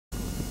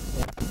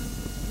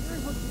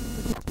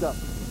So,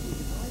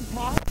 line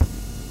pad,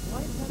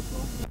 line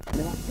pencil, and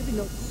then activity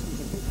notes you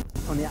can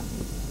take on the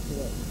activity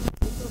today.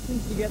 Put those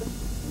things together,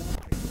 and I'll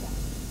bring it back.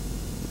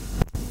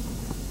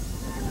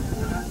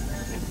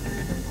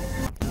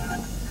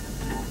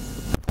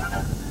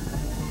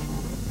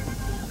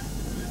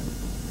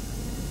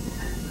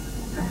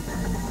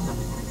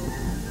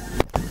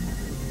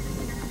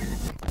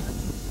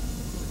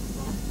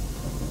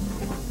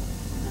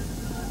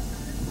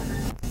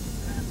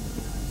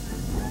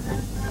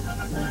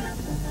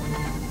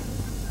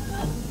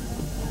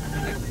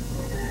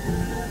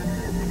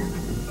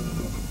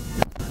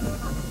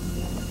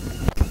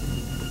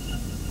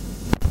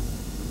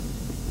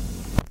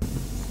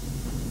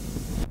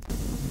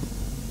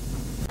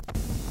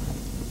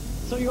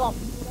 So you all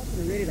put up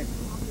and ready to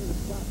conquer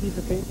this flat piece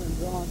of paper and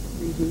draw on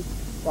 3D.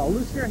 Well,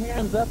 loosen your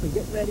hands up and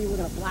get ready. We're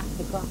going to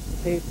blast across the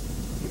tape.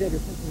 You have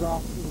your pencils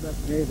off, pulled up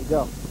and ready to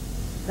go.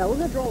 Now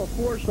we're going to draw the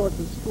foreshortened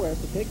and square.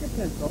 So take your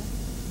pencil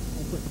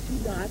and put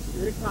two dots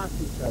right across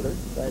each other,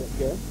 right up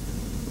here.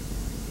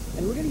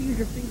 And we're going to use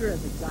your finger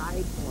as a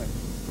guide point.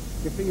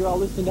 Your finger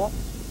all loosened up?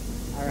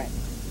 All right.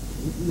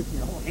 You can loosen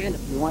your whole hand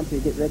if you want to.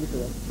 Get ready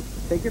for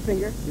this. Take your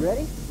finger. You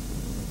ready?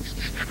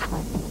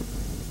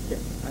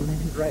 Okay. I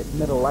landed right in the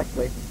middle,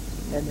 likely.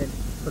 And then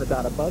put a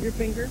dot above your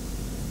finger.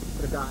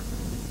 Put a dot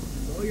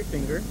below your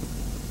finger.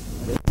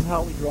 And this is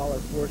how we draw our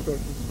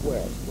foreshortened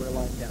square. Square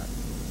line down.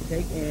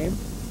 Take aim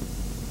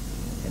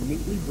and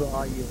neatly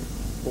draw your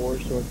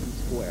foreshortened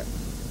square.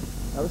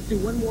 Now let's do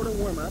one more to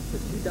warm up.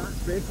 Put two dots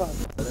straight across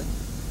each other.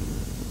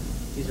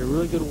 These are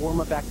really good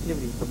warm-up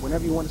activities, but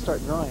whenever you want to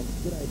start drawing, it's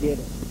a good idea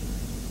to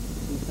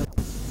do some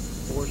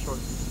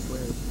foreshortened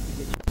squares to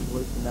get your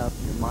loosened up,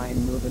 your mind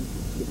moving,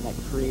 get in that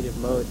creative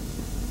mode.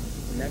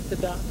 Connect the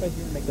dots right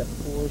here and make that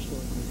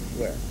foreshortened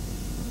square.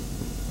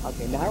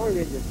 Okay, now we're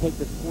ready to take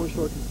this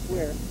foreshortened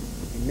square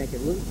and make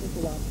it a little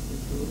simple out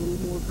into a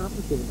little more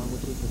complicated one,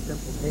 which is the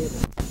simple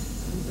table.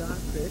 Two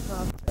dots straight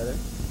across together.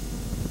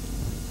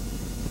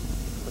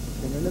 Put the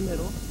finger in the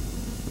middle.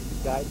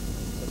 Guide,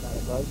 put that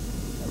above.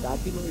 A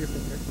dot below your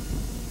finger.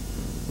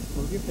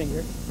 Move your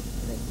finger,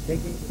 and then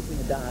take it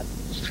between the dots.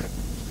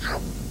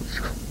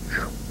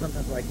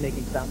 Sometimes I like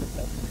making sound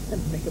effects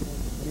and make it more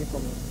beautiful.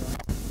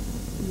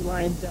 Two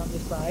lines down the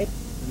side.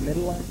 The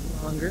middle line is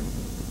longer.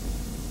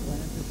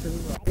 Slant is to the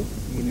right.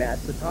 You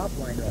match the top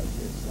line right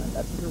here. Slant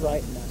that to the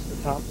right, match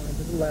the top line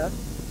to the left.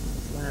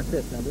 Slant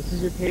this. Now this is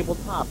your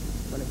tabletop.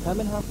 I'm going to come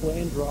in halfway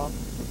and draw a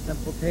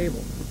simple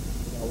table.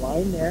 Draw a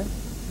line there.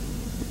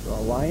 Draw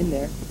a line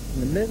there.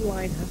 And the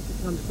midline has to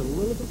come just a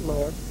little bit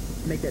lower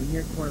to make that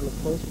near corner look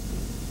closer to you.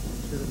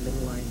 Make sure the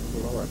midline is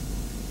lower.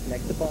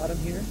 Connect the bottom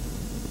here.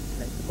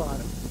 Connect the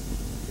bottom.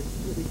 This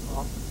is what we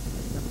call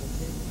a simple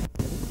table.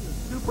 Now, this is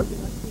a super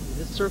good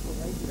activity. This circle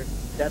right here,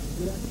 that's a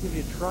good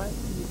activity to try.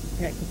 See if you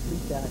can't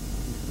complete that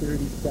in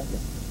 30 seconds.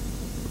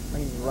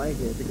 I mean right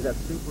here, because that's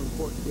super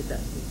important to get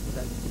that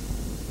 30 seconds.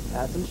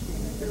 Add some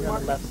streaming here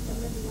on the left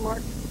side.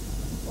 Mark.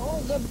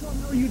 Oh, Zebtron,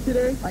 how are you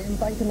today? I am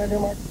fine,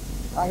 Commander Mark.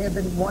 I have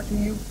been watching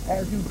you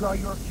as you draw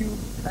your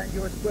cubes and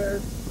your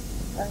squares,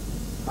 and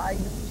I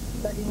know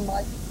that in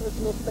my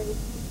personal space,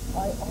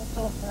 I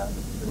also have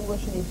similar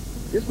shapes.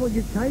 This one,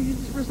 can I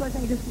use this for a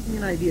second? Just give me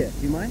an idea.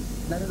 Do you mind?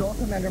 Not at all,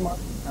 Commander Mark.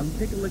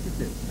 Take a look at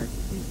this. I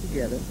put these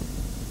together.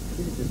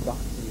 Look at this box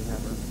that you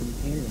have when you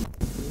painted them.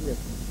 When you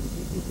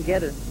put these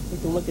together,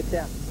 take a look at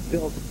that.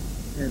 Built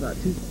in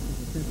about 2 seconds.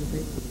 A simple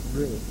paper was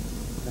really.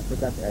 I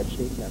forgot to add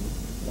shape on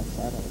that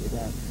side all the way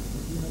down.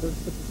 See how those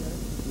put together?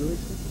 Really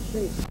simple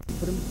shapes.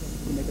 Put them together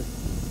to make a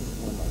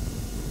one like.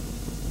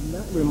 And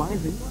that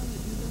reminds me,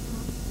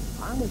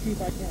 I'm going to see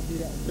if I can't do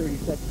that in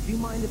 30 seconds. Do you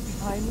mind if you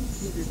time me?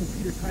 You have your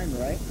computer timer,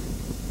 right?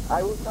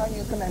 I will time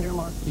you, Commander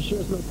Mark. You sure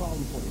it's no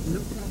problem for you?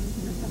 No problem.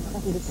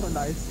 It's so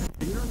nice.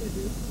 You know what I'm going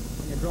to do?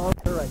 I'm going to draw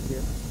her right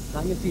here. And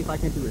I'm going to see if I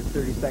can do it in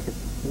 30 seconds.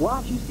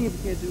 Watch you see if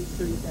you can do it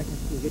in 30 seconds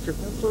too. Get your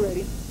pencil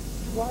ready.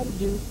 Try to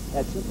do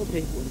that simple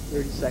table in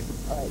 30 seconds.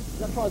 Alright,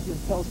 Zebtron's going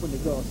to tell us when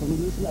to go. So let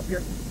me loosen up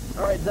here.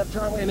 Alright,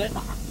 Zebtron, wait a minute.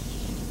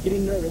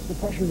 Getting nervous. The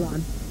pressure's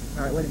on.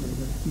 Alright, wait a minute.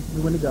 He's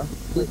when to go.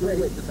 Wait, just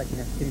a second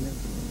here. Getting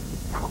nervous.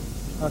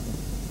 Okay.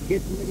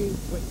 Get ready.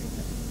 Wait.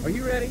 Are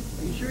you ready?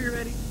 Are you sure you're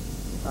ready?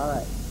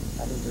 Alright.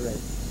 I think you're ready.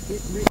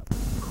 Get ready.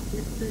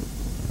 Get set.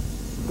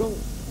 Go.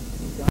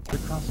 Dots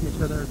are crossing each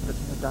other.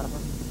 Dot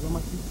above. Go, my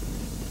feet.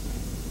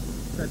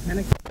 Start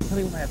panic. Tell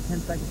me when I have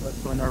 10 seconds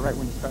left, so I know right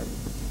when to start.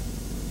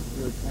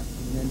 Really fast.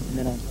 And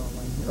then I draw a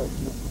line here. Oh,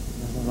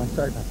 no.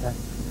 Sorry about that.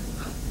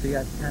 So you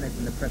guys panic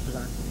when the pressure's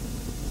on.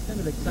 It's kind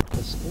of exciting.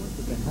 The sport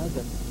again. How's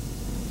that?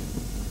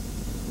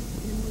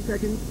 10 more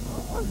seconds.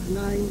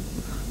 9.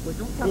 Wait,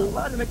 don't count out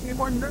loud. It makes me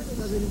more nervous.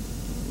 7,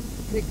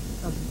 6,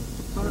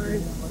 5,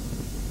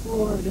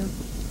 4, 3,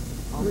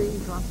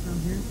 cross down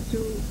here. 2,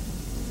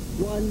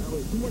 1. Oh,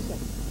 wait, 2 more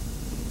seconds.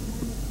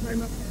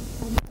 Time up.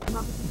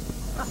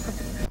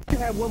 You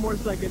have 1 more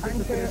second.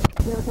 I'm fair,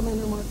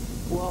 Commander Mark.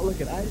 Well, look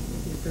I just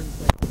think in 30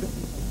 seconds.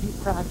 Keep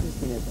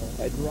practicing it though. If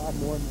I draw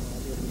more and more,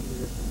 I'll be able to do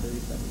this in 30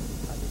 seconds.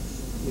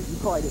 If you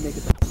probably didn't make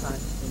it the first time,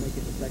 you'll make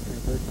it the second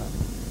or third time.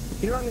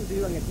 You know what I'm going to do?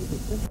 I'm going to keep a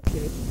simple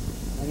shape.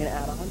 I'm I'm going to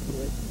add on to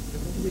it. Just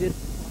like we did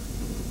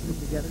put them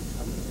together,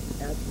 I'm going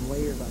to add some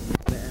layers on it.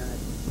 I'm going to add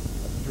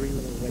three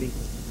little wedding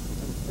systems.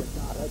 I'm going to put a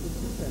dot right in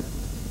the center.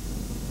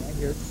 Right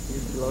here.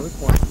 Here's below the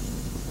corner.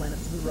 Line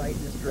it to the right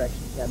in this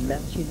direction. Yeah, I'm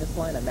matching this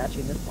line. I'm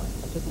matching this line.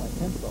 I took my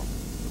pencil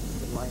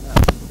to line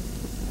up.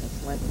 And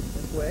slant it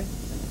this way.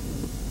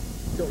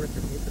 Don't rip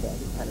your paper though.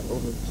 I get kind of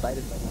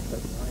overexcited by my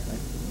first line. I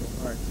think it's so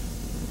hard.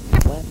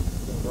 Slant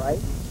to the right.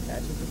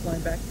 Matches this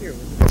line back here.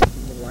 You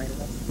can line it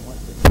up if you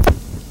want to.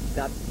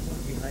 Dot the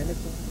corner behind the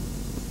corner.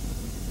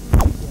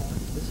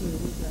 This is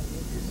the reason I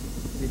did this.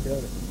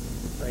 Rebuild it.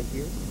 Right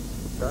here.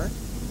 Start.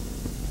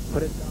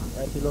 Put a dot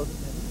right below the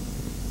center.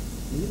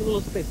 Leave a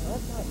little space. Now,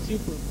 that's not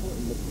super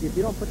important, but if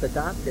you don't put the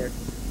dot there,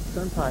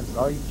 sometimes,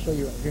 I'll even show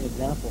you right here an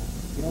example.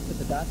 If you don't put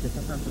the dot there,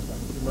 sometimes it's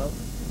like too low,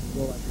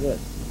 go like this.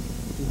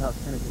 See how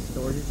it's kind of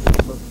distorted?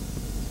 It looks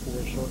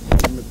four short,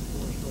 remember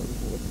four short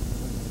before it's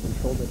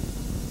controlled it.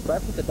 So I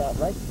put the dot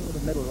right through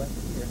the middle, right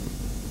here.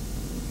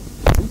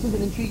 This is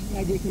an intriguing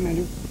idea,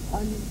 Commander.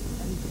 I'm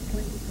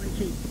trying to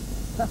differentiate.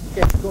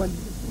 Okay, go and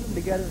put them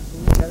together and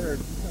glue together or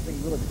do something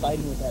real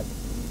exciting with that.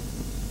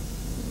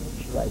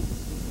 Right.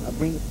 I'll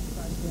bring it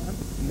down,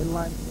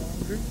 midline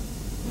longer,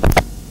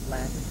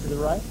 slant it to the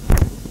right,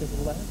 to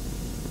the left.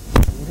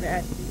 We're going to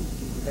add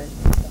these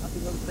eventually stop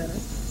below the center.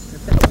 And the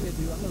second thing to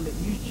do, I'm going to let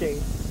you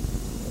shade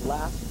the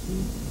last two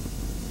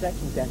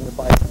sections down here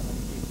by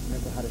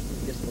remember how to do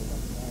this for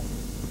one side.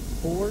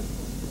 Forward,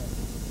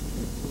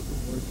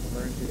 words to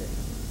learn today.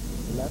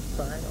 The left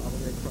side, all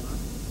the way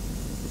across.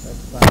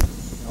 Left side.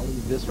 I'll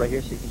leave this right here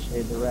so you can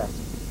shade the rest.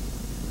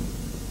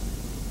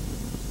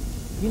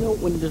 You know,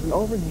 when there's an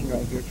overhang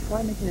right here,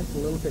 try making this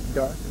a little bit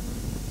darker.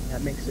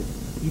 That makes it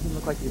even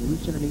look like you're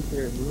loose underneath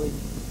there and really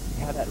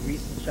have that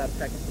recent shot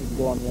effect. You can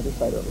go on the other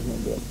side over here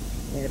and do it.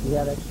 And if you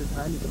have extra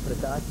time, you can put a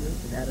dot here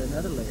and add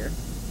another layer.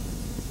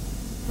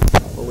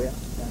 All the way up,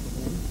 back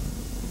in.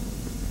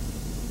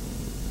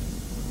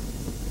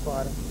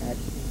 Bottom, add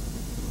two.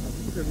 Now,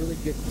 these are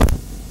really good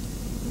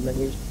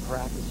layers to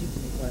practice. You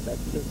can make one of that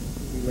 2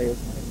 3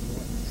 layers if you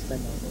want to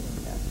spend all day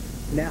like that.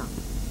 Now,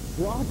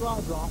 draw,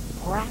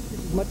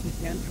 practice as much as you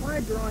can. Try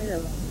drawing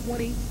at about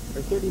 20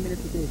 or 30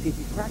 minutes a day. See, if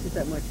you practice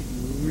that much, you'd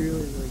be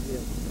really, really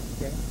good.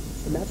 Okay?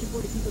 The magic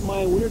word to keep in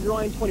mind when you're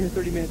drawing 20 or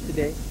 30 minutes a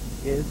day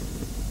is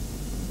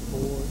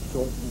four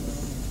short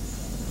minutes.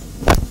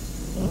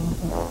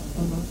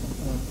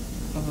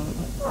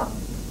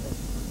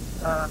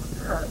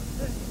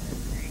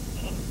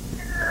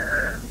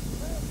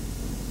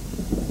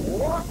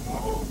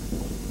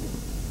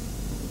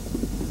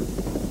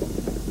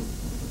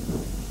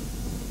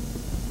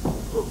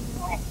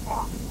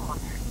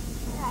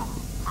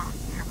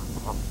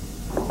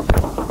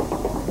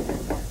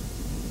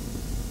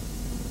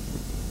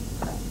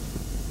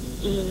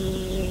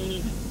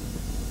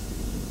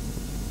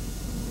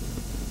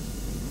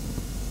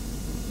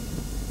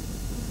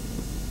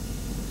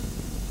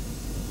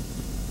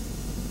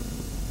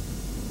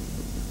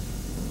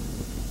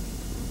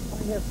 I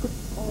have put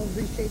all of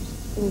these shapes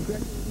in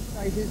graduated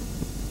sizes.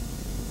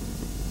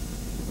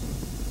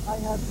 I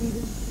have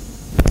even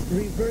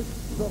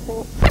reversed the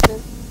whole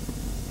process.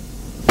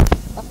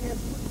 I have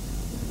put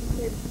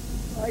shapes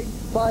side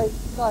by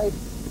side.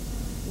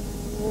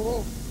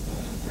 Oh,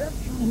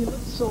 Zebtron, you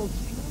look so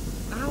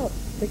stressed out.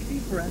 Take a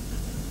deep breath.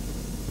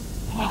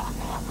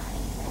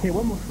 Okay,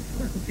 one more.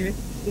 Okay,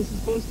 this is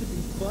supposed to be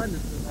fun.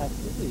 This is an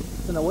activity.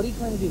 So now, what are you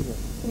trying to do here?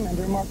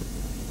 Commander Mark,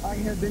 I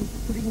have been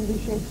putting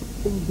these shapes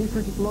in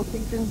different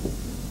locations,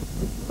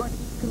 but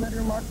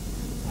Commander Mark,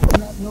 I do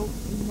not know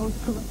the most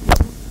correct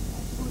way of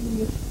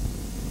doing it.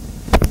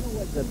 You know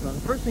what, Zebtron?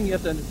 The first thing you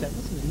have to understand,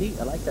 this is neat.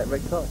 I like that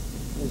red color.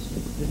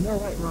 There's no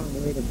right or wrong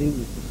way to do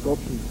the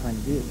sculpture you're trying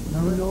to do.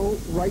 No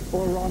right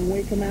or wrong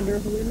way, Commander.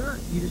 Absolutely not.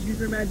 You just use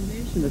your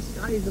imagination. The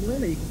sky is the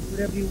limit. You can do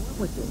whatever you want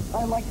with it.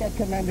 I like that,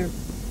 Commander.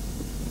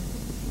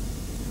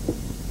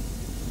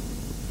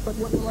 But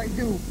what will I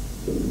do?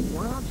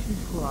 Why don't you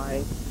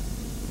try...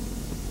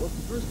 Well,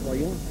 first of all,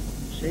 you only have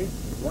some shapes.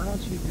 Why don't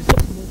you just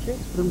get some more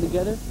shapes, put them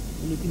together,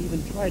 and you can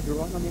even try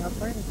drawing on the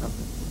outside or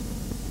something.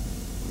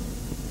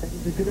 That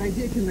is a good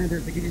idea,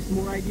 Commander. To give you some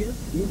more ideas?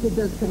 Yes, it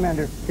does,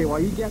 Commander. Okay, while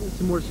you gather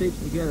some more shapes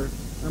together,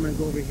 I'm going to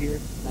go over here,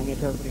 and I'm going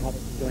to tell everybody how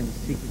they can join the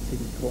Secret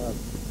City Club.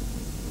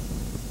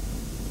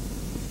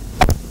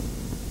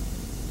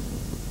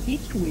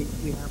 Each week,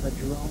 we have a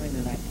drawing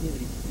and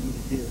activity for you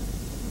to do.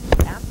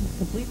 After you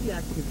complete the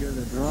activity or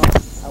the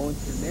drawing, I want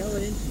you to mail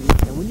it in to me,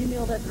 and when you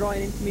mail that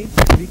drawing in to me,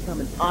 you become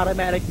an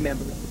automatic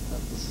member of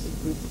the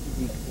Secret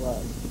City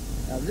Club.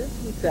 Now, this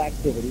week's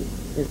activity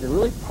is to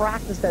really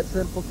practice that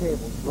simple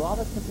table. Draw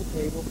the simple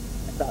table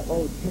about,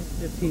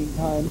 10, 15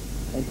 times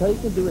until you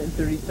can do it in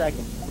 30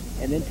 seconds.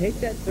 And then take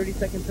that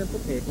 30-second simple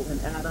table and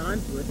add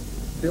on to it,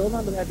 build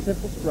onto that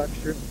simple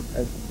structure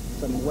of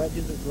some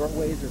wedges or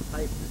doorways or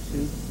pipes or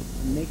tubes,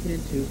 and make it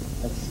into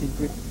a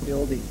secret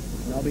building.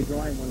 And I'll be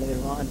drawing one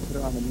later on to put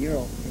it on the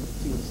mural and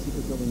see what a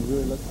secret building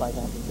really looks like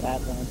after it's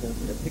added onto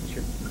the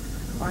picture.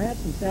 I have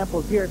some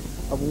samples here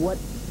of what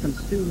some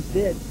students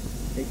did.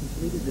 They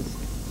completed this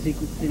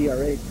Secret City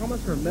already.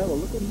 Thomas Hermello,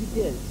 look what he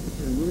did.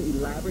 This is a really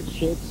elaborate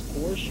shapes,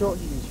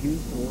 foreshortening is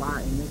used a lot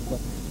in this one.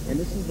 And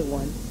this is the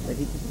one that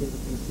he completed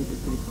in the Secret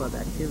City Club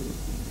activity.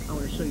 I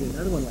want to show you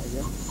another one right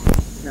here.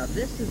 Now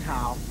this is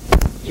how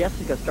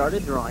Jessica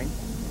started drawing.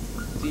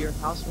 See her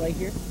house right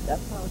here?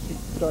 That's how she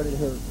started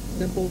her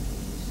simple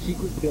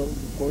secret build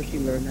before she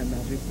learned that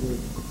magic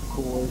word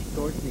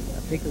foreshortening.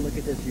 Now take a look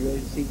at this. You ready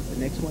to see what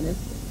the next one is?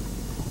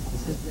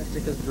 This is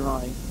Jessica's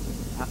drawing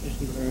after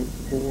she learned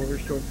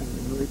foreshortening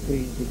and really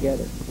putting it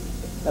together.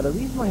 Now the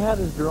reason I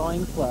have this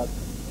drawing club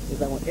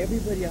is I want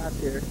everybody out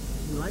there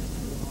who likes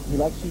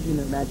using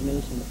their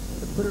imagination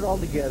to put it all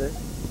together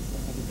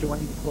and to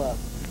join the club.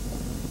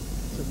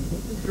 So you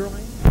take this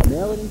drawing,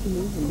 mail it into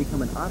me, and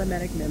become an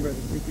automatic member of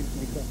the Secret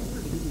City Club. I'm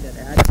going to give you that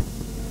address.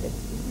 It's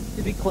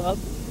Secret City Club,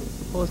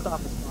 Post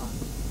Office Box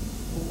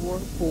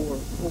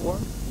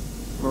 444,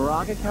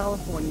 Moraga,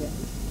 California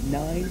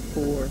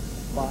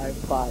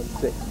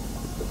 94556.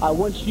 I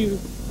want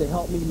you to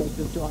help me make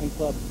this drawing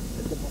club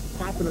the most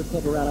popular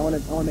club around. I want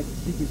to make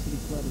the Secret City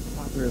Club as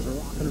popular as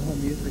rock and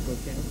roll music,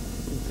 okay?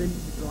 And send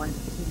you the drawings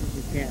as soon as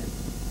you can.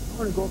 I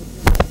want to go over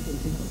here and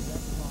see what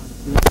Zebtron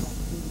is doing.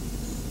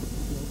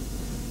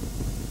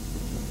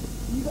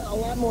 You got a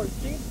lot more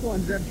shapes on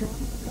Zebtron.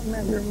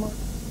 Commander Mark,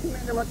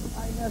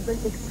 I have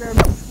been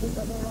experimenting with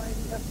a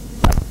variety of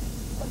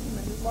but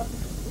Commander Mark,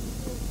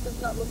 it does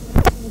not look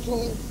like to me.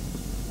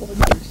 Well,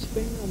 you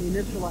expand on the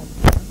initial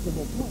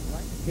possible point,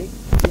 right? Take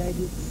the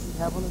ideas that you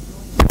have on the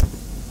drawing,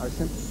 our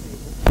simple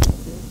table,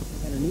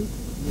 and underneath,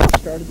 you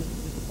started this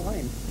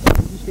fine.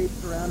 Move your shapes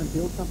around and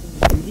build something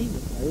in 3D.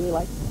 I really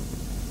like that.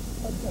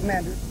 But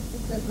Commander,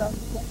 it does not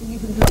look like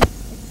you can do a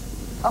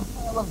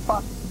pile of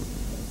boxes.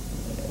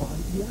 Well,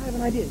 yeah, I have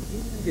an idea.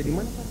 Do you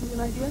mind if I give you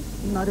an idea?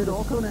 Not at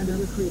all, Commander.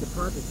 Let's create a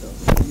project, though.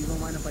 You don't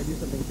mind if I do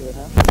something to it,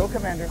 huh? No,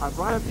 Commander. I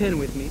brought a pen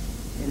with me,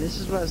 and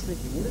this is what I was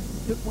thinking. What if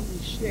you took one of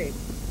these shapes,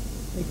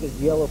 take this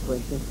yellow, for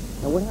instance,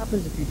 and what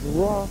happens if you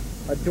draw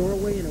a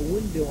doorway and a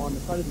window on the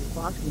side of this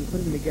box and you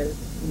put them together,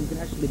 and you can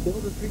actually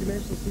build a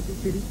three-dimensional secret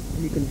city,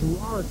 and you can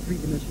draw a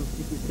three-dimensional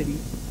secret city,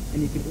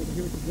 and you can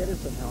adhere it together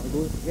somehow and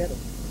glue it together.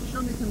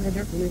 Show me,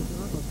 Commander.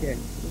 Okay.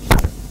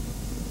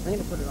 I'm going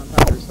to put it on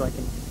top here so I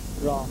can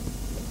draw.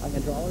 I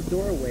can draw a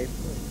doorway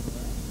first.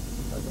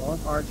 Right? I'll draw an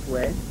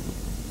archway,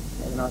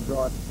 and then I'll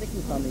draw a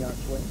thickness on the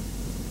archway,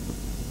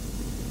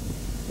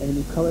 and then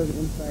you color the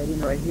inside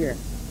in right here.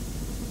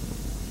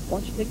 Why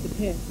don't you take the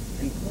pen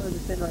and color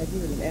this in right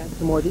here and add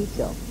some more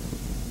detail.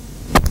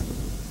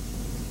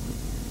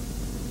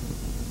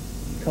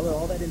 Color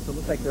all that in so it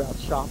looks like they're out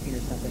shopping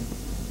or something.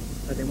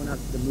 Or they went out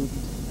to the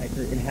movies, like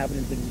they're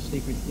inhabitants of your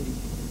secret city.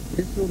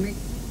 This will make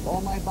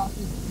all my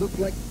boxes look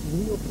like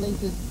real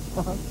places.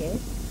 Okay.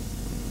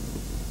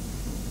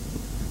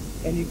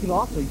 And you can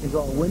draw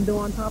a window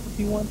on top if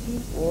you want to,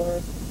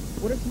 or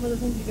what are some other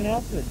things you can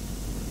add to it?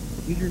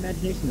 Use your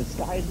imagination. The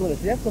sky is the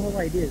limit. That's the whole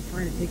idea, is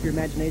trying to take your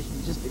imagination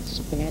and just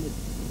expand it.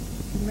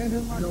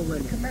 Commander Mark, No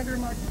limit. Commander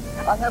Mark,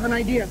 I have an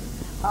idea.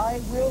 I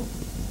will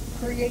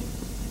create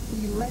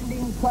the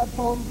landing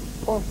platform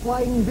for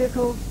flying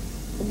vehicles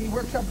in the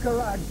workshop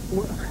garage.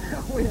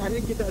 Wait, I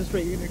didn't get that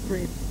straight. You're going to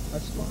create a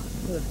spot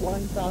for the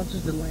flying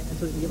saucers to land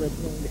so they can get a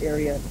thrown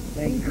area.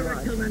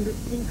 Incorrect, Commander.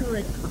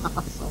 Incorrect.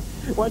 Awesome.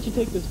 Why don't you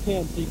take this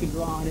pen so you can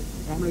draw on it?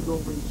 I'm going to go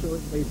over and show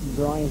everybody some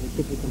drawings and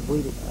get you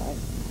completed, all right?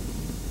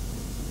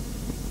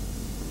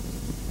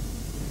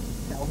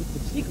 Now, the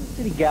Secret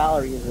City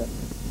Gallery is a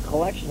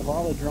collection of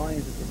all the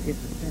drawings that the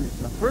kids have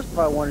finished. Now, first of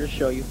all, I wanted to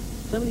show you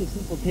some of these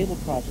simple table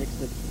projects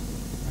that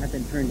have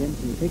been turned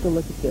into. Take a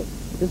look at this.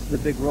 This is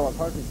a big roll. It's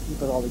hard to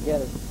keep it all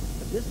together.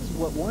 But this is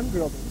what one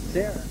girl did,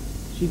 Sarah.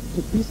 She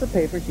took a piece of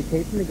paper, she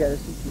taped them together,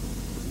 she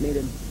made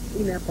a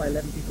 3.5 by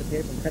 11 piece of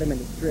paper and cut them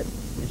into strips.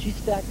 And she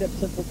stacked up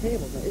simple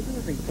tables. Now, isn't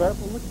this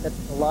incredible? Look, that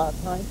took a lot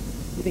of time.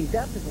 You think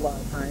that took a lot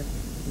of time?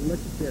 Look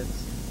at this.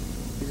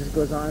 It just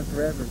goes on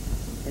forever.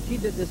 And she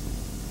did this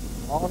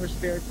all of her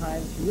spare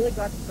time. She really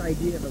got this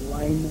idea of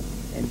alignment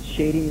and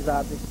shading these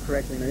objects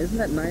correctly. Now, isn't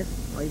that nice?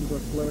 I'll even go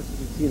slower so you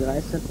can see the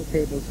nice simple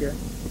tables here.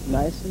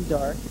 Nice and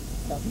dark.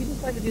 Now, if you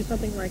decide to do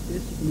something like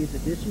this, you can use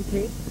addition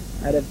tape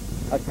out of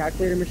a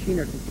calculator machine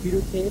or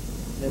computer tape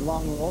and a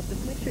long roll.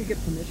 Just make sure you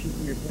get permission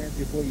from your parents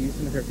before you use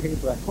some of their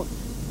paper. I don't want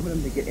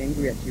them to get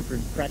angry at you for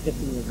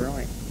practicing your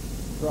drawing.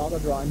 Draw the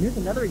drawing. Here's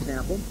another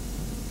example.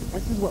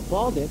 This is what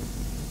Paul did.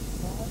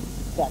 Paul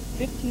got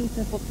 15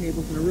 simple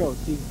tables in a row.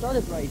 So he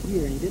started right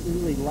here, and he didn't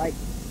really like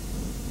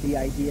the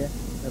idea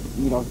of,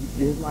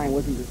 his line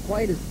wasn't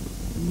quite as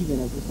even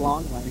as this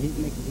long line. He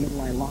can make his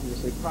midline longer,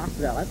 so he crossed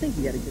it out. I think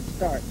he had a good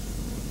start.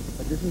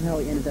 But this is how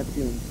he ended up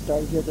doing. He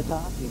started here at the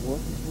top, he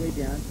worked his way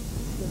down.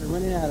 He started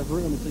running out of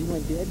room, so he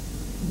went dead.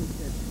 He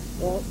said,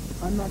 well,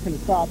 I'm not going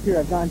to stop here.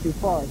 I've gone too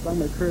far, so I'm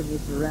going to curve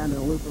this around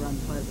and loop around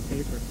the side of the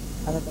paper.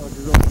 I thought that was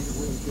a real easy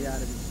way to get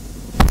out of this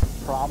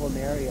problem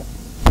area.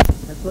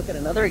 Let's look at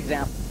another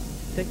example.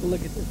 Take a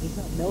look at this. This is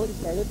how Melody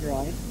started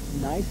drawing.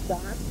 Nice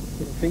dot,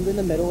 with a finger in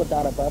the middle, a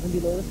dot above and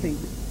below the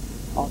finger.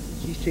 Also,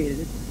 she shaded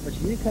it, but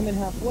she didn't come in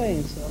halfway,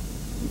 and so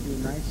you do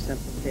a nice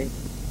simple tape.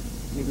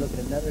 Let me look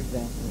at another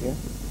example here.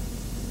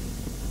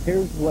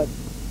 Here's what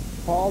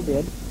Paul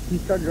did. He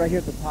started right here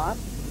at the top,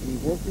 and he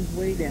worked his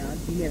way down.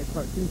 He made a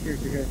cartoon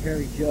character here,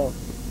 Harry Joe.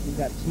 He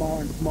got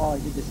smaller and smaller.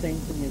 He did the same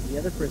thing as the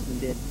other person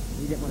did.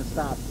 He didn't want to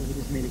stop, so he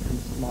just made it come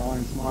smaller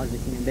and smaller as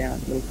it came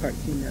down. Little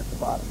cartoon there at the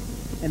bottom.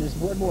 And there's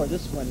one more.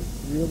 This one is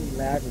really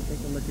elaborate.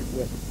 Take a look at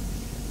what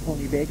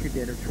Tony Baker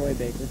did, or Troy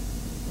Baker.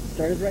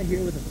 Started right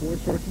here with a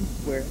foreshortened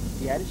square.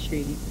 He added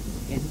shading,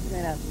 and he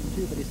ran out of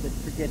too, but he said,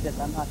 forget this,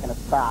 I'm not going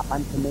to stop.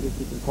 I'm committed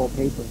to this whole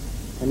paper.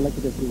 And look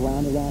at this, he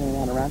wound around and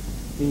around and around.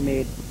 He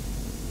made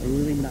a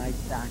really nice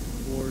stack of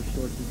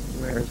foreshortened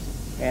squares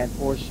and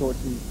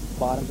foreshortened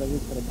bottoms. I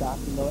just put a dot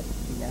below it.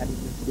 He added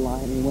this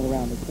line, and he went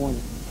around the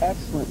corner.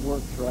 Excellent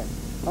work, Troy.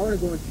 I want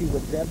to go and see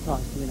what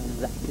Zebtron's doing on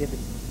his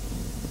activity.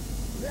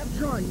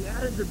 Zebtron, you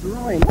added the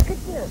drawing. Look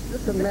at this.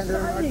 This is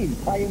exciting.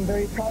 I am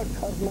very proud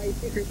of my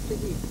secret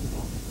city.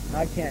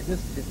 I can't.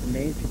 This is just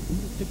amazing.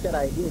 You just took that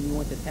idea and you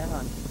went to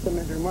town.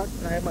 Commander Mark,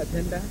 can I have my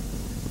pen back?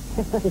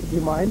 Do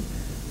you mind?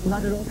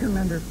 Not at all,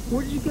 Commander.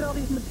 Where did you get all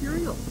these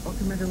materials? Oh,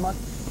 Commander Mark,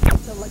 I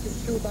collected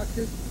shoe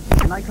boxes,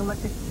 and I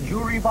collected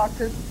jewelry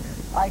boxes,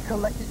 I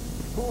collected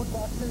food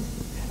boxes,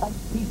 and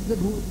pieces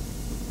of wood.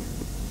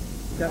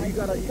 Now you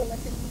got I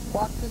collected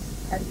boxes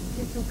and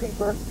tissue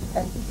paper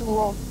and tissue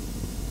rolls.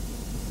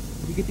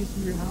 Did you get these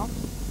from your house?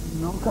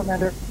 No,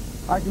 Commander.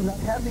 I do not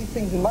have these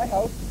things in my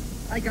house.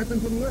 I got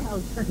them from your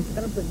house. I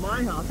got them from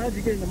my house. How did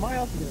you get into my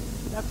house again?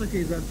 That's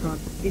okay, Zebtron.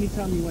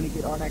 Anytime you want to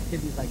get art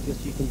activities like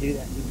this, you can do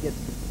that. You get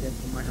them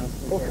from my house.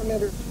 Oh,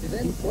 Commander,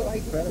 then what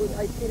I did was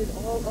I painted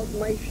all of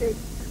my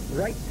shapes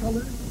right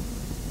colors,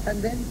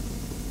 and then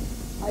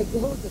I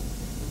glued them.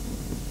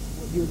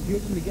 You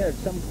glued them together.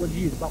 What did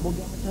you use? Bubble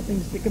gum or something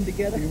to stick them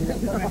together?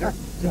 Commander,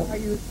 so I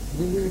used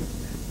glue,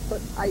 but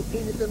I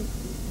painted them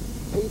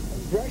with a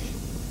brush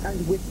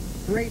and with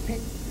spray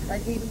paint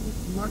and even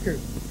with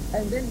markers.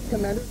 And then,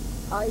 Commander,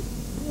 I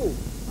drew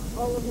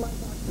all of my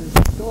boxes,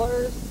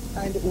 doors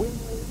and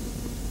windows.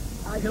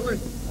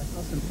 Pillars. I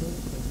saw some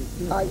pillars like this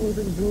too. I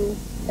even drew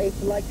a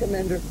flag,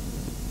 Commander.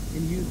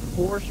 And you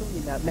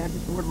foreshortening, that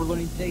magic word we're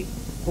learning today,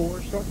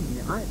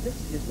 foreshortening. This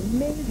is just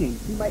amazing.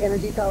 See my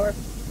energy tower,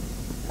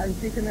 and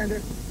see,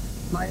 Commander,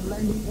 my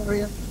landing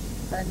area,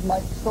 and my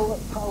solar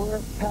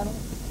power panel.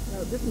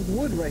 Now, this is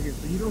wood right here,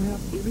 so you don't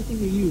have, everything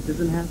you use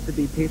doesn't have to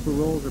be paper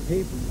rolls or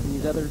paper. You can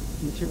use other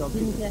materials.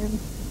 Tin cans,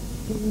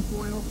 tin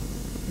foil.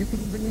 You can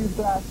even use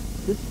glass.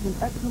 This is an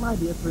excellent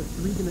idea for a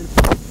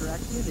three-dimensional picture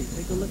activity.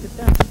 Take a look at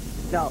that.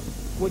 Now,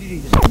 what do? You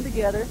just put them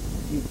together,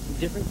 you use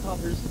different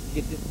colors,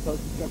 you get different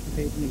post-construction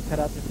paper, and you cut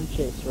out different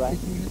shapes, right? You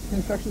can use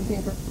construction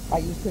paper. I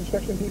use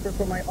construction paper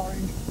for my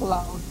orange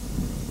cloud.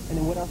 And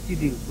then what else do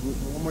you do?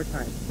 One more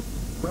time.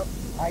 Well,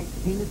 I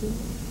painted them,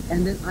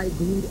 and then I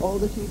glued all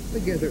the shapes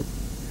together.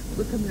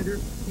 Look, Commander,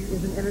 here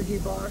is an energy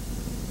bar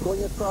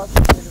going across,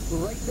 and it's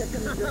right there,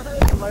 Commander.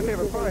 My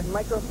favorite part. A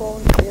microphone,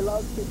 a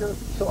loudspeaker,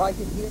 so I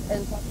can hear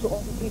and talk to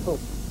all the people.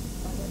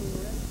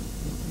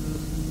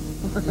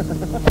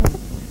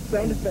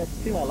 Sound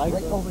effects too, I like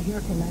Right those. over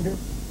here, Commander,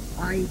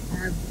 I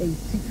have a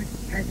secret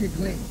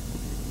passageway.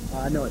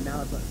 No,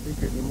 now it's not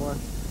secret anymore.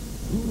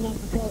 Do not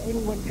tell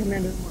anyone,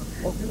 Commander.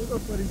 Okay, let's go,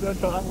 buddy. Don't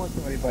tell. I don't want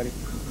somebody, buddy.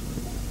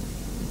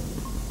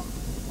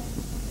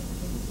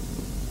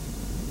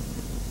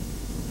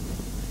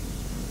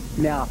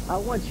 Now, I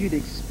want you to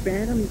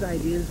expand on these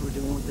ideas we're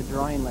doing with the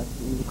drawing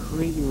lesson and to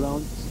create your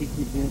own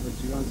secret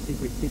universe, your own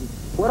secret city.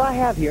 What I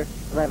have here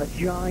is I have a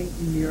giant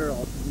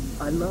mural.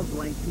 I love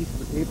blank pieces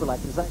of paper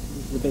like this. Actually,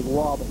 this is a big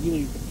wall, but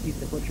you use a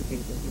piece of butcher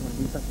paper if you want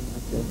to do something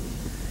like this.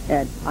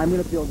 And I'm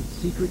going to build a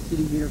secret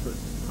city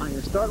universe. I'm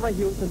going to start right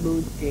here with the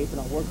Moonscape,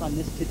 and I'll work on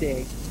this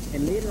today.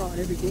 And later on,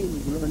 every day, we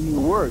learn new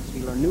words.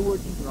 We learn new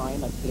words in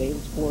drawing, like today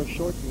was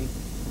foreshortening,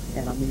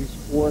 and I'm going to use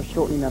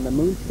foreshortening on the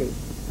Moonscape.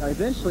 Now,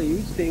 eventually,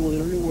 each day we'll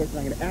learn new words, and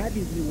I'm going to add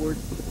these new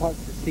words to the parts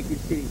of the secret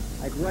city.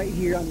 Like right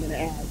here, I'm going to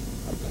add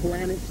a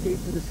planetscape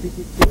for the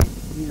secret city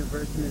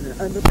universe, and then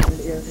an underground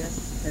area,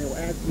 and it'll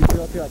add some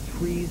material up here, like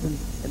trees and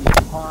the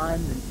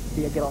pond, and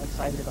see, I get all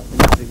excited about the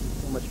music.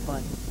 It's so much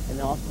fun. And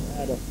then also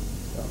add a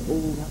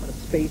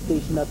space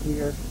station up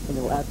here, and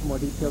then we'll add some more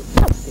details.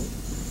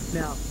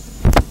 Now,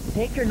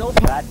 take your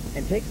notepad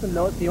and take some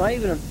notes. You might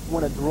even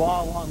want to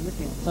draw along with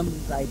me on some of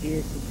these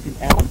ideas that you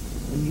can add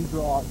when you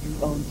draw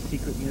your own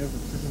secret universe.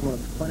 This is one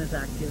of the funnest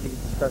activities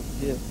to start to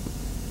do.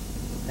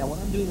 Now, what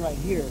I'm doing right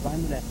here is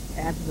I'm going to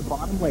add to the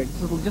bottom layer.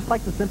 This is just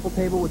like the simple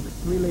table with the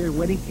 3-layer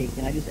wedding cake,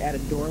 and I just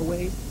added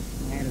doorways,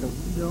 and I added a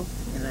window,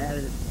 and I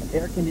added an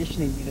air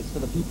conditioning unit so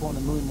the people on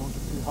the moon won't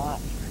get too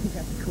hot. You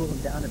have to cool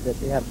them down a bit.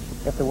 They have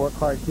to work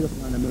hard too if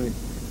they're on the moon.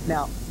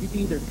 Now, you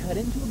can either cut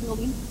into a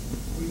building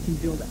or you can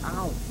build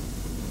out.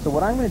 So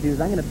what I'm going to do is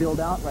I'm going to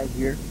build out right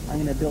here.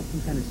 I'm going to build some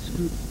kind of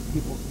scoop so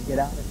people can get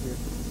out of here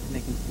and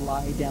they can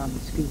fly down the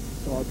scoop.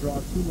 So I'll draw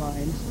 2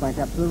 lines, flank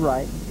out to the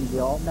right, and they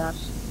all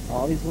match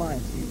all these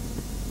lines. See,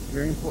 it's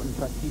very important to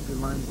try to keep your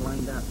lines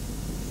lined up.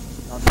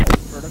 I'll draw a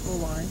vertical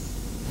line,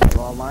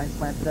 draw a line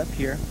slanted up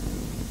here.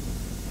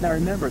 Now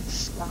remember, the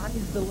sky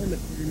is the limit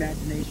for your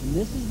imagination.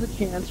 This is the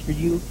chance for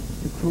you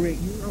to create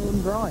your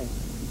own drawing.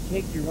 You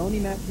take your own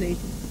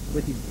imagination,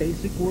 with these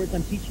basic words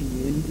I'm teaching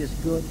you, and you just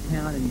go to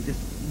town and you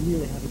just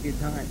really have a good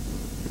time.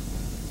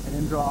 And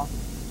then draw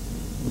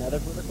another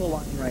vertical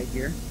line right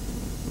here,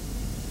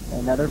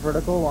 another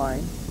vertical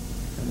line,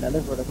 another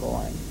vertical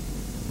line.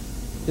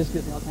 Just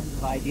gives me all kinds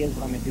of ideas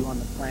what I'm going to do on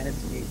the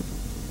planetscape.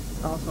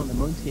 Also on the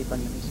moonscape,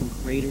 I'm going to make some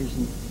craters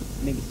and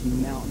maybe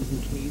some mountains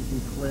and caves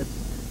and cliffs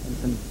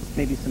and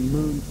maybe some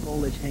moon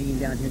foliage hanging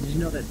down here. Did you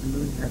know that the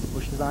moon has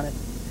bushes on it?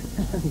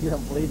 You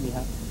don't believe me,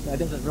 huh? No, it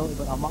doesn't really,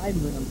 but on my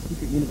moon, on the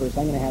secret universe,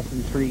 I'm going to have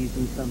some trees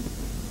and some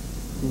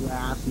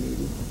grass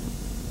maybe.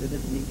 It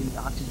doesn't need any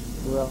oxygen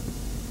as well.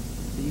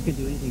 So you can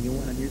do anything you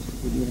want on your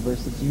secret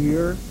universe. It's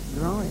your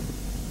drawing.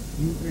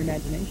 Use your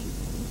imagination.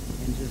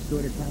 And just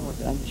go to town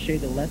with it. I'm going to show you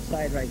the left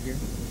side right here.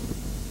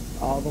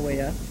 All the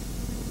way up.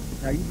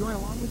 Now, are you drawing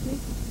along with me?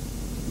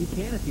 You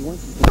can if you want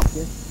to. You can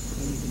sketch,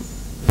 and you can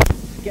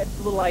sketch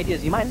little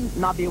ideas. You might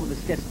not be able to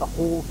sketch the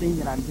whole thing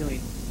that I'm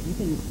doing. You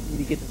can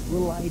maybe get this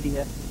little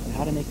idea of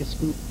how to make a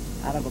scoop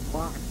out of a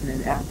box and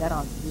then add that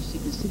on to your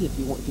secret city if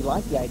you want, if you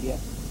like the idea.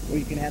 Or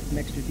you can add some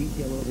extra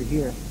detail over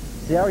here.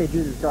 See, I already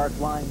drew this dark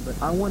line, but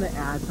I want to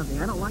add something.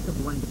 I don't like a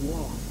blank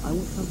wall. I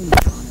want something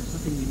on it,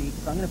 something unique.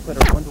 So I'm going to put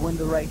a round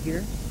window right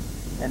here,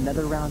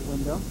 another round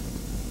window,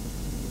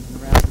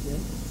 and around again.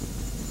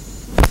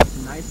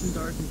 It's nice and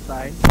dark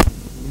inside,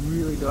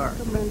 really dark.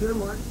 Commander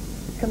Mark.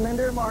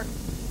 Commander Mark.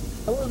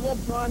 Hello,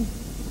 Zebtron.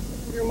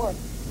 Commander Mark.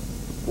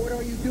 What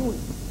are you doing?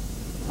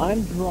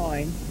 I'm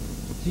drawing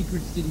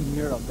Secret City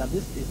murals. Now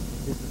this is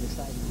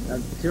exciting.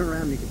 Now turn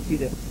around and you can see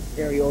the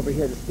area over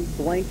here, this big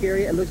blank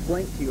area. It looks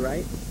blank to you,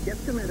 right?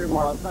 Yes, Commander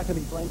Well, Mark. it's not going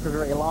to be blank for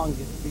very long.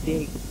 Just every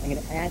day I'm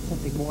going to add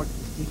something more to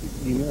the Secret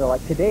City mural.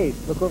 Like today,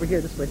 look over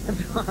here this way.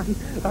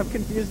 I'm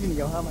confusing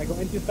you. How am I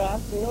going too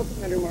fast? No,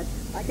 Commander Mark.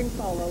 I can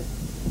follow.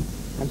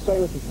 I'm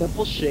starting with some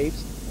simple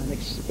shapes. I'm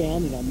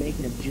expanding. I'm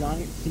making a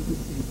giant Secret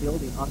City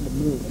building on the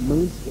moon, a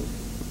moonscape.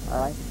 All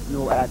right? And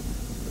we'll add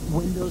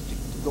windows to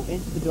go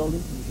into the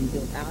building. You can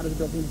build out of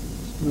the building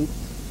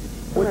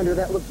scoops. Commander,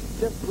 that looks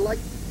just like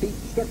the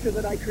structure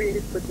that I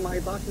created with my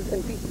boxes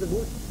and pieces of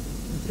wood.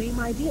 The same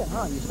idea,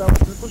 huh? You start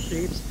with simple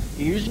shapes,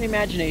 you use your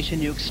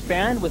imagination, you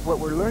expand with what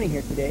we're learning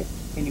here today,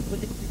 and you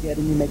put it together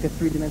and you make a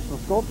three-dimensional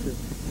sculpture.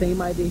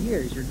 Same idea here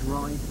is you're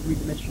drawing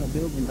three-dimensional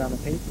buildings on the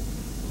paper.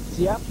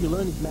 See, after you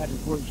learn these magic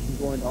words, you can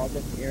go into all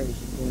different areas.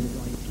 You can go into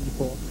drawing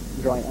people,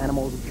 drawing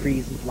animals and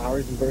trees and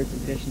flowers and birds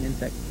and fish and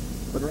insects.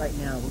 But right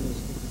now, we're going to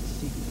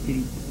stick with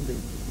the Secret City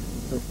building.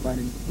 So it's fun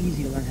and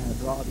easy to learn how to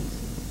draw these.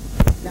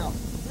 Now,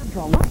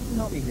 Zebtron, why don't you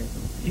help me here?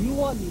 Do you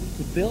want me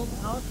to build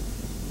out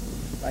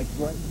like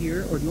right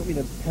here, or do you want me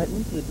to cut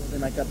into the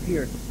building like up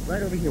here?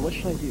 Right over here, what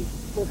should I do?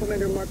 Well,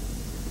 Commander Mark,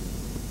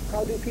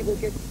 how do people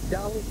get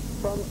down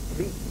from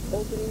the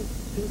opening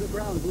to the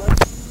ground? Blood?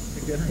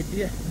 That's a good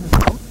idea.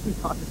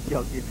 I'm just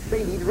joking.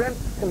 They need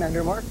ramps,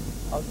 Commander Mark.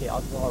 Okay,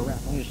 I'll draw a ramp.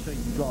 I'm going to show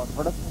you. Draw a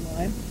vertical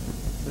line.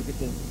 Look at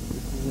this.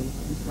 This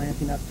is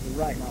slanting up to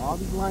the right. Now all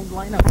these lines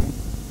line up. And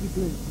keep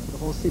doing the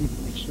whole city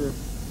to make sure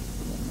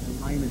that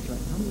my alignment's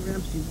right. How many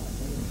ramps do you want?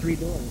 I have 3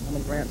 doors. How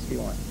many ramps do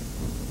you want?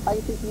 I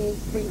think we need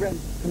 3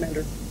 ramps,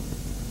 Commander.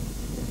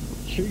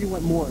 Sure you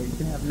want more. You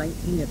can have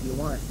 19 if you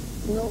want.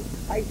 No,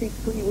 I think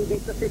 3 will be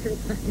sufficient.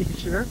 You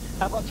sure?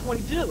 How about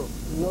 22?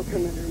 No,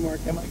 Commander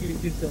Mark. Am I getting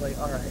too silly?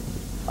 All right.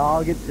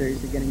 I'll get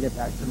serious again and get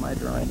back to my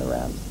drawing the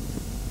ramps.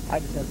 I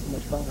just have so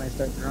much fun when I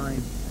start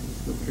drawing. I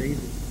just go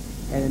crazy.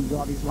 And then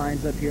draw these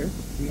lines up here.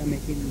 See, I'm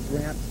making these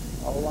ramps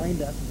all lined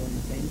up and going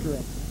the same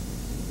direction.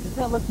 Does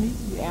that look neat?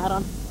 You add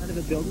on to the side of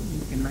a building, you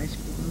make a nice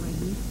corner right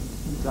here.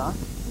 And dot.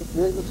 It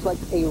really looks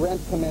like a ramp,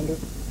 Commander.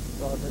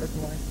 Draw a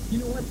vertical line. You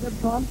know what,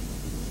 Zebtron?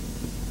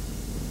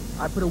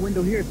 I put a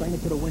window here, so I'm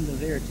going to put a window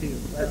there too.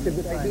 That's a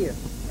good idea.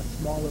 A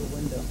small little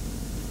window.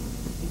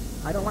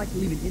 I don't like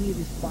leaving any of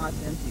these spots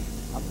empty.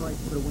 I'll probably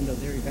put a window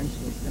there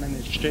eventually. Then I'm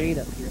going to shade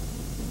up here.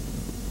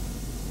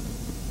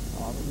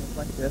 All the way up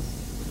like this.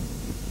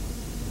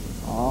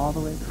 All the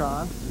way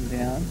across and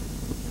down.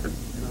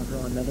 And I'll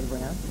draw another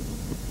ramp.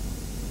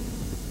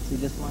 See,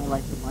 this line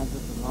like it lines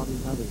up with all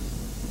these others.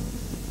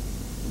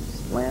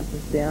 Slant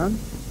this down.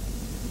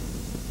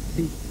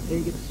 See,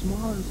 they get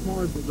smaller and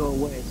smaller as they go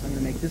away, so I'm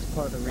going to make this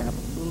part of the ramp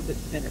a little bit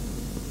thinner.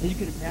 And you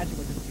can imagine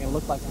what this is going to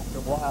look like after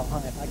a while,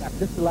 huh? If I got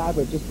this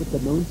elaborate just with the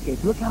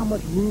moonscape. Look how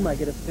much room I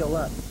get to fill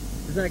up.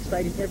 Isn't that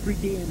exciting? Every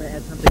day I'm going to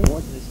add something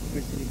more to this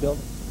Secret City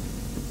building.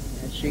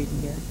 Add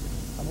shading here.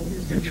 I'm over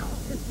here to draw.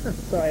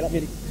 Sorry, I don't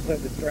mean to get so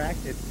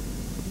distracted.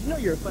 Did you know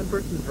you're a fun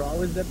person to draw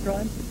with,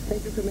 Zebtron?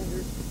 Thank you,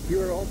 Commander.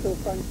 You are also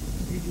fun.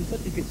 You do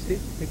such a good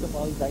stick to pick up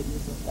all these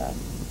ideas so fast.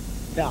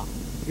 Now,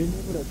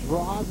 remember to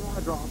draw.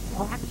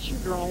 Practice your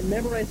drawing.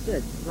 Remember I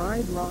said,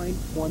 try drawing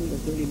 20 or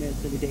 30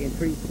 minutes every day, and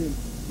pretty soon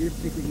your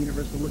secret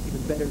universe will look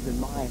even better than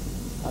mine.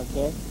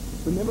 Okay?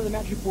 Remember the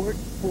magic word,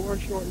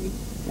 foreshortening,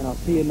 and I'll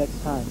see you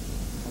next time.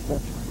 Okay?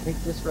 Take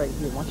this right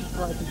here. Why don't you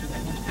try to think of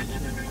that.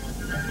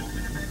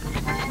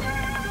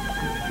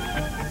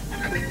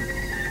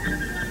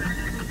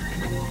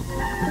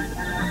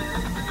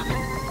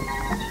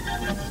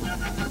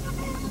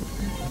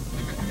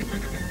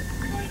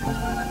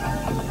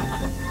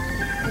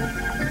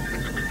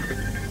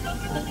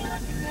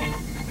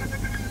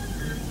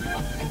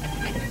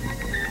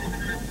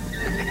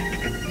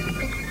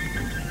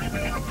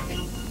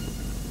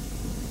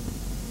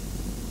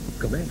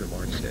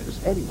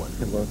 Anyone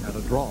can learn how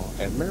to draw,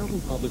 and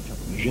Maryland Public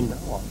Television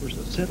now offers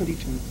a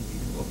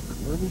 72-page book,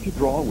 Learning to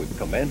Draw with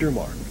Commander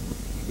Mark.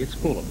 It's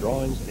full of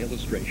drawings and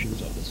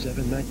illustrations of the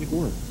 7 magic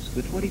words,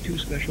 the 22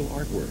 special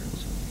art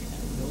words,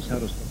 and knows how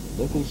to start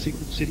a local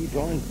Secret City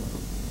drawing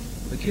club.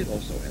 The kit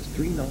also has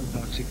 3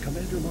 non-toxic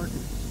Commander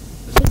markers,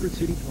 a Secret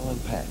City drawing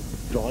pad,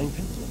 drawing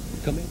pencil,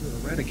 Commander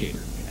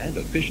Eradicator, and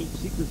official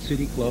Secret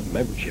City Club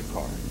membership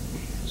card.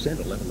 Send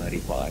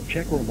 $11.95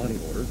 check or money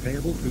order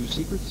payable through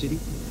Secret City,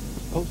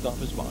 Post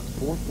Office Box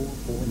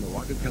 444,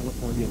 Moraga,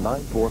 California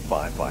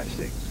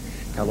 94556.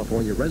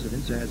 California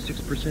residents add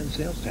 6%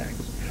 sales tax.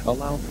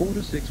 Allow 4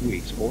 to 6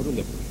 weeks for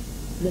delivery.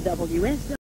 The WS